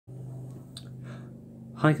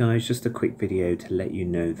Hi guys, just a quick video to let you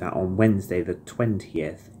know that on Wednesday the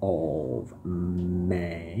 20th of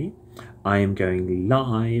May, I am going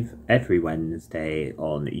live every Wednesday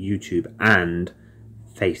on YouTube and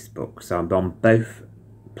Facebook. So I'm on both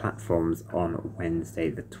platforms on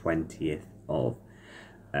Wednesday the 20th of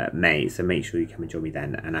May, so make sure you come and join me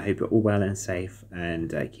then, and I hope you're all well and safe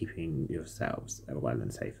and keeping yourselves well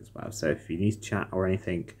and safe as well. So if you need to chat or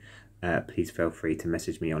anything, please feel free to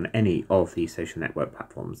message me on any of the social network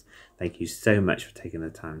platforms. Thank you so much for taking the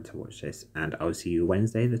time to watch this, and I'll see you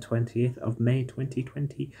Wednesday the 20th of May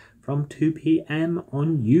 2020 from 2 p.m.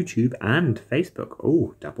 on YouTube and Facebook.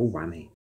 Oh, double whammy.